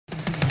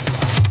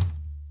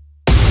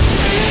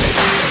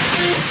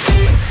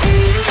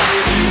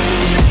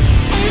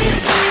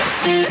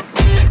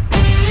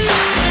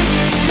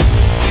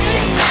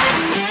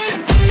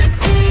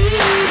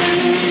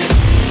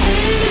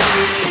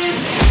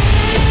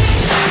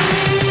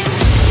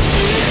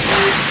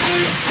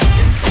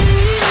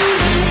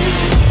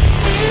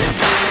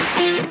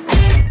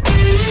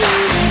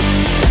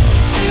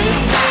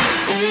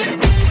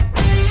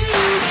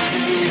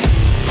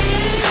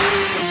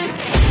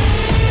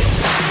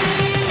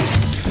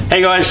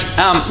Hey guys,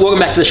 welcome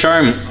back to the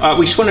showroom.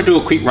 We just want to do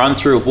a quick run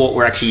through of what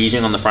we're actually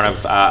using on the front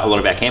of a lot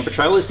of our camper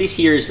trailers. This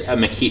here is a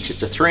Mchitch.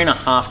 It's a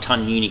 3.5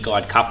 ton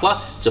Uniglide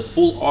coupler. It's a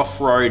full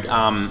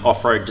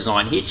off-road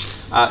design hitch,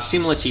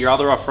 similar to your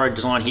other off-road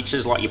design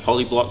hitches like your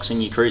Polyblocks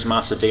and your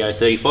Cruisemaster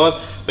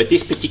DO35, but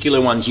this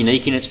particular one's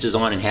unique in its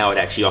design and how it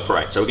actually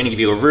operates. So we're going to give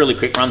you a really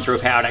quick run through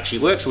of how it actually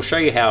works. We'll show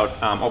you how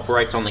it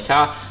operates on the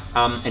car.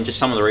 And just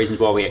some of the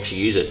reasons why we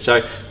actually use it.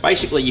 So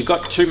basically you've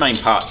got two main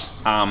parts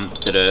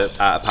that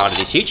are part of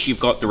this hitch. You've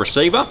got the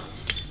receiver,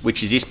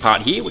 which is this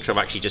part here, which I've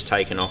actually just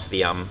taken off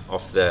the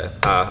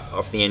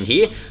end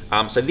here.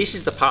 So this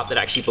is the part that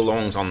actually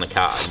belongs on the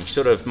car. And you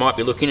sort of might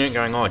be looking at it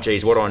going, oh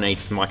geez, what do I need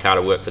for my car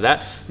to work for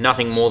that?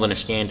 Nothing more than a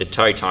standard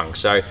tow tongue.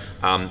 So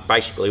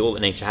basically all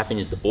that needs to happen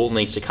is the ball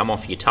needs to come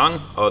off your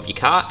tongue of your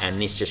car,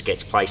 and this just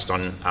gets placed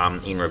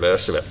on in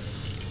reverse of it.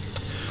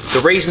 The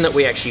reason that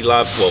we actually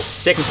love, well,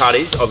 second part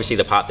is obviously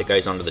the part that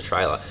goes onto the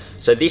trailer.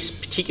 So this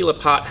particular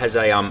part has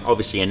a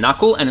obviously a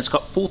knuckle, and it's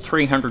got full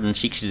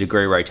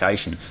 360-degree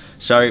rotation.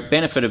 So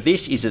benefit of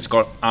this is it's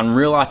got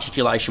unreal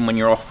articulation when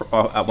you're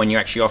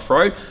actually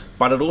off-road,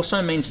 but it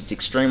also means it's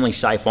extremely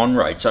safe on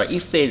road. So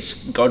if there's,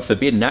 God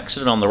forbid, an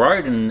accident on the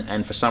road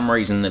and for some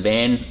reason the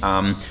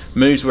van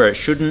moves where it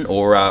shouldn't,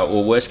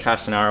 or worst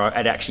case scenario,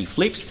 it actually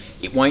flips,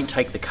 it won't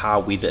take the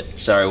car with it.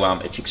 So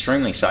it's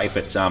extremely safe.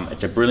 It's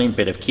a brilliant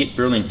bit of kit,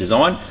 brilliant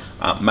design,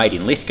 made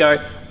in Lithgow,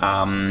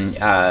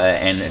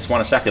 and it's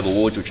won a stack of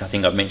awards, which I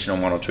think I've mentioned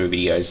on one or two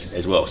videos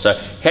as well. So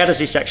how does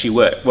this actually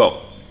work?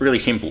 Well, really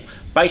simple.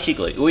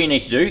 Basically, all you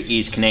need to do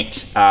is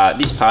connect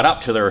this part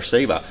up to the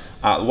receiver.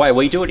 The way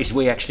we do it is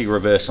we actually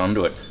reverse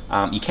onto it.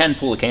 You can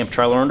pull the camper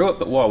trailer onto it,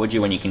 but why would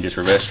you when you can just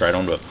reverse straight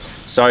onto it?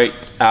 So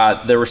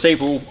the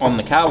receiver on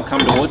the car will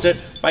come towards it.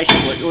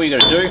 Basically, all you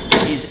got to do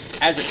is,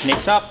 as it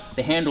connects up,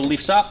 the handle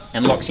lifts up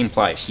and locks in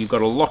place. You've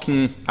got a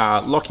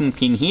locking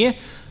pin here,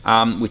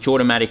 which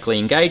automatically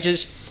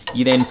engages.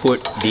 You then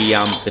put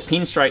the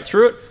pin straight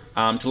through it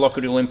to lock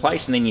it all in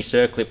place, and then your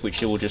circlip, which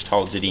will just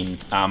holds it in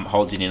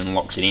and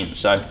locks it in.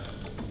 So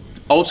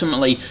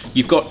ultimately,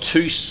 you've got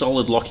two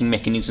solid locking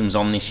mechanisms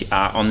on this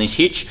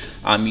hitch.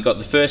 You've got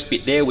the first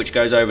bit there, which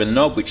goes over the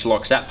knob, which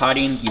locks that part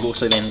in. You've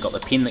also then got the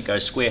pin that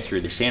goes square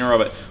through the center of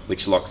it,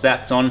 which locks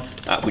that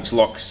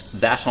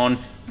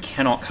on.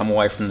 Cannot come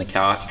away from the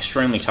car.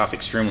 Extremely tough,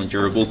 extremely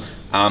durable,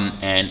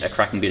 and a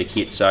cracking bit of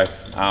kit. So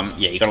yeah,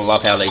 you got to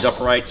love how these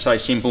operate. So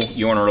simple.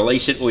 You want to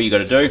release it, all you got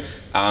to do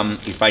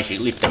is basically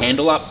lift the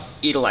handle up.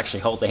 It'll actually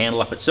hold the handle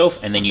up itself,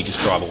 and then you just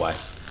drive away.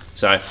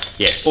 So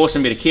yeah,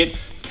 awesome bit of kit.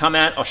 Come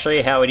out, I'll show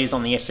you how it is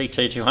on the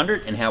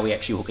SCT200 and how we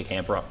actually hook a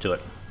camper up to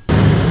it.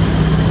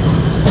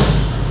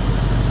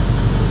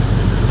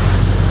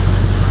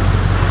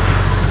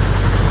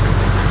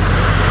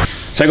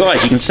 So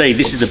guys, you can see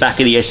this is the back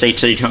of the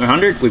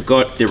SCT200. We've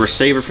got the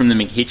receiver from the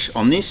Mchitch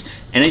on this,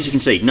 and as you can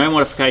see, no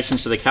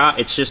modifications to the car.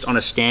 It's just on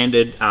a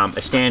standard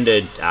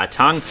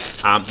tongue.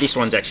 This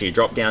one's actually a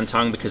drop-down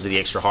tongue because of the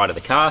extra height of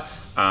the car.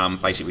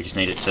 Basically, we just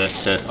need it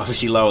to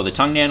obviously lower the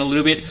tongue down a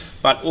little bit.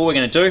 But all we're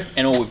going to do,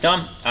 and all we've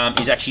done,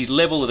 is actually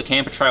level the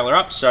camper trailer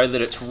up so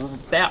that it's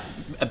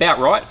about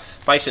right.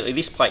 Basically,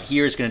 this plate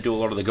here is going to do a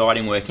lot of the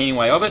guiding work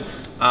anyway of it.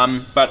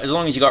 But as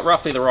long as you've got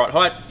roughly the right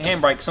height,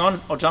 handbrake's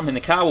on, I'll jump in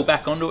the car, we'll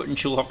back onto it, and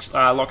she'll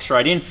lock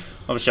straight in.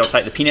 Obviously, I'll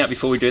take the pin out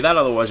before we do that,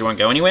 otherwise it won't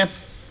go anywhere.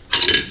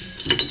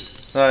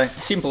 So,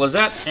 simple as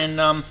that,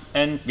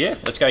 and yeah,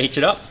 let's go hitch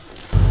it up.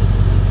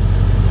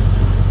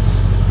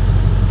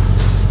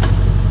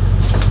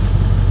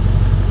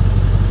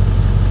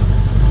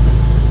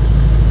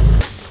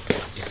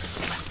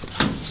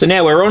 So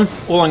now we're on,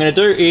 all I'm going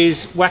to do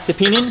is whack the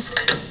pin in,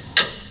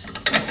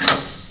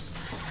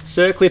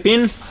 circlip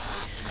in.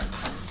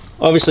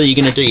 Obviously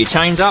you're going to do your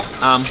chains up,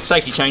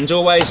 safety chains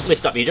always,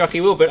 lift up your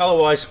jockey wheel, but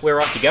otherwise we're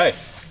right to go.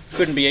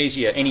 Couldn't be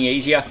any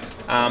easier.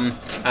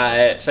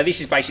 So this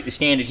is basically the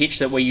standard hitch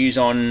that we use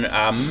on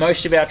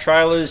most of our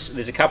trailers.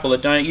 There's a couple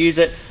that don't use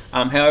it.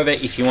 However,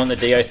 if you want the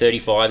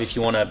DO35, if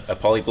you want a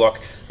Polyblock,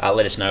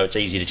 let us know. It's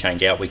easy to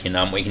change out. We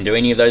can do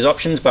any of those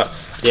options, but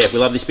yeah, we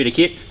love this bit of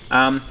kit.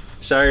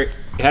 So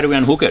how do we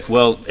unhook it?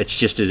 Well, it's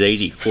just as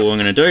easy. All I'm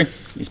going to do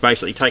is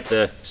basically take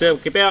the circle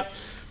clip out,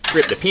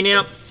 rip the pin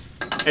out.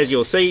 As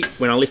you'll see,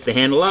 when I lift the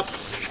handle up,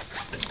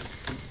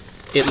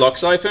 it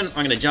locks open. I'm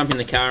going to jump in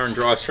the car and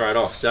drive straight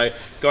off. So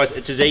guys,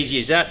 it's as easy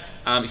as that.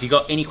 If you've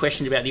got any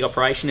questions about the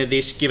operation of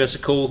this, give us a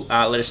call,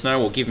 let us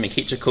know, or give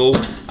Mchitch a call.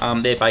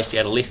 They're based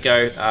out of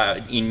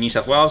Lithgow in New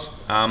South Wales.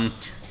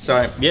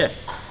 So yeah,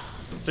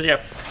 so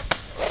yeah.